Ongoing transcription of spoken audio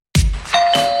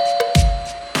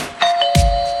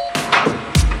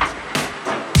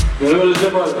Merhaba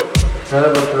Recep abi.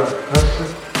 Merhaba Turan, nasılsın?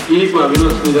 İyilik mi abi,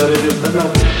 nasıl idare ediyorsun? Sen ne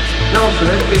yapıyorsun? Ne olsun,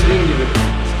 hep bildiğin gibi.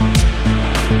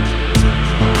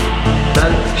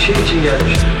 Ben şey için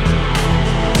gelmiştim.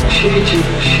 Ben şey için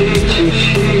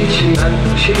gelmiştim.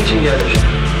 Ben şey için gelmiştim.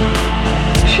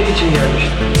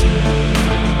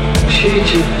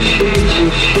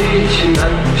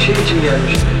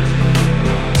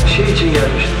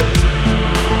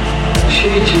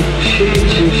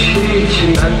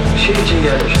 Ben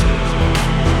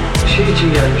şey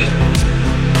için gelmiştim.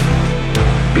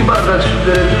 Bir bardak süt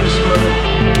verebilir misin bana?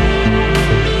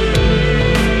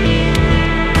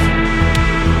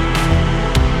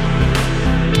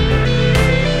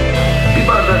 Bir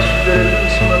bardak süt verebilir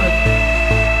misin bana?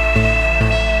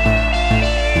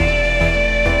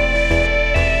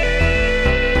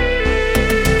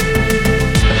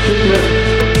 Süt mü?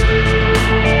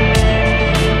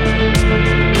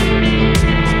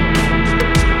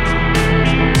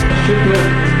 Süt mü?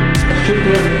 Süt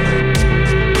mü?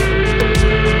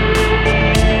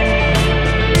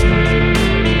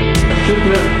 Süt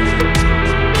mü?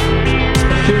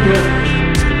 Süt mü?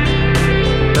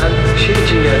 Ben şey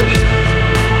için gelmiştim.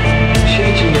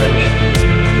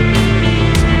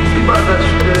 Bir bardak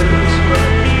süt verebilir misin bana?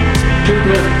 Süt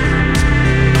mü?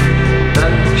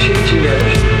 Ben şey için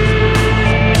gelmiştim.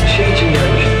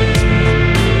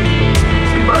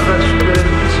 Bir bardak süt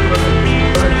verebilir misin bana?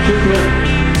 Süt mü?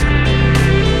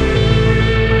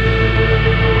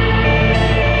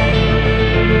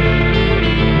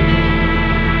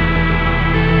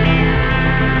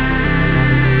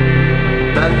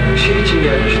 Ben şey için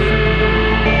gelmiştim.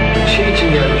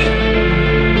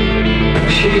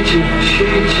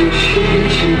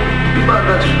 Bir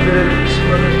bardak süt verebilir misin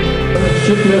bana?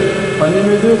 Süt mü? Annem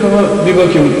evde yok ama bir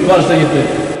bakayım, varsa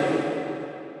getir.